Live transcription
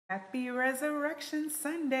Happy Resurrection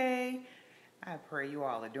Sunday. I pray you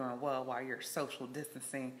all are doing well while you're social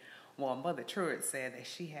distancing. Well, Mother Truett said that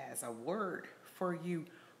she has a word for you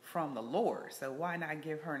from the Lord. So why not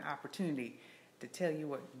give her an opportunity to tell you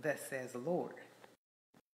what thus says the Lord?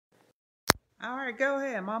 All right, go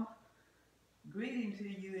ahead, Mama. Greeting to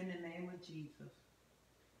you in the name of Jesus.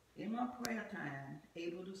 In my prayer time,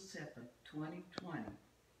 April the 7th, 2020,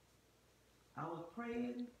 I was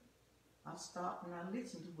praying. I stopped and I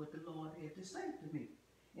listened to what the Lord had to say to me.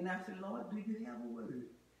 And I said, Lord, do you have a word?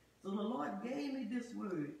 So the Lord gave me this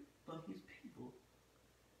word for his people.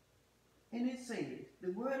 And it says,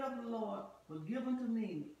 the word of the Lord was given to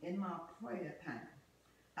me in my prayer time.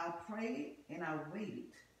 I prayed and I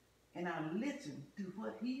waited and I listened to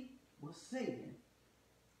what he was saying.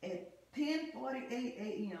 At 10:48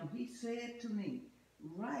 a.m., he said to me,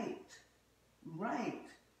 write.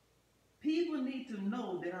 People need to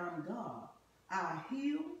know that I'm God. I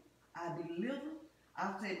heal, I deliver,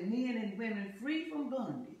 I set men and women free from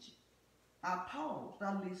bondage. I paused,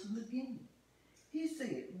 I listened again. He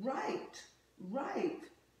said, write,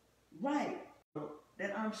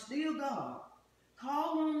 that I'm still God.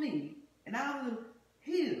 Call on me, and I will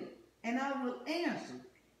heal, and I will answer.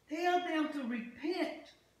 Tell them to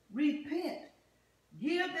repent.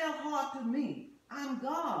 Give their heart to me. I'm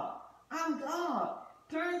God.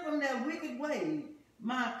 Turn from their wicked ways.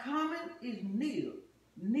 My coming is near.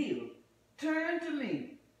 Turn to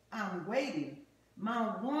me. I'm waiting.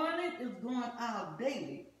 My warning is going out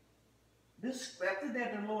daily. The scripture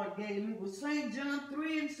that the Lord gave me was St. John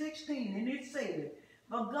 3:16, and it said,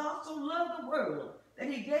 for God so loved the world that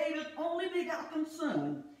he gave his only begotten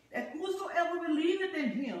Son, that whosoever believeth in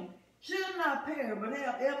him should not perish but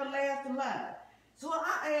have everlasting life. So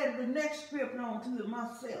I added the next scripture onto it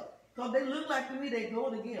myself, because they look like to me they go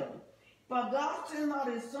together. For God sent not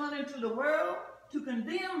his Son into the world to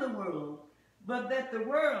condemn the world, but that the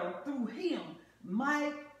world through him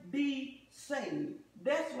might be saved.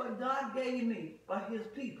 That's what God gave me for his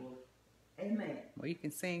people. Amen. Well, you can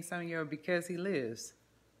sing some of your Because He Lives.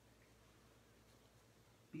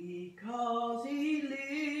 Because he lives,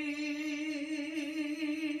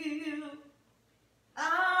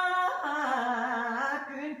 I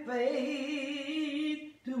can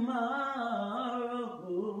face tomorrow.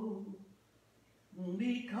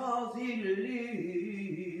 Because he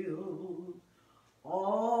lives,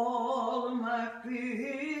 all of my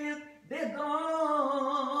fears, they're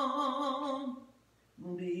gone.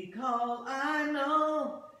 Because I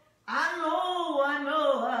know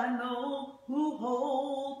who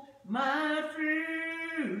holds my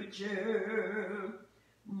future.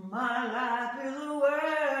 My life is a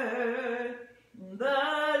word, the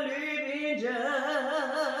living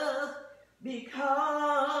just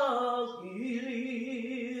because he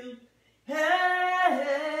lives.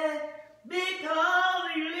 Hey, because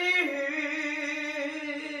he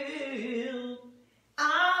lives,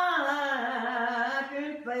 I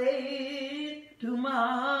can face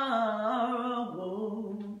tomorrow.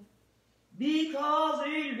 Because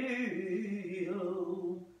he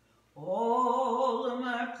lives, all of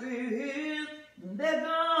my fears, they're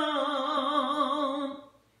gone.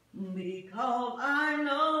 Because I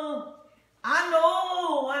know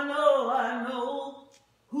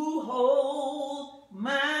who holds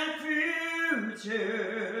my future.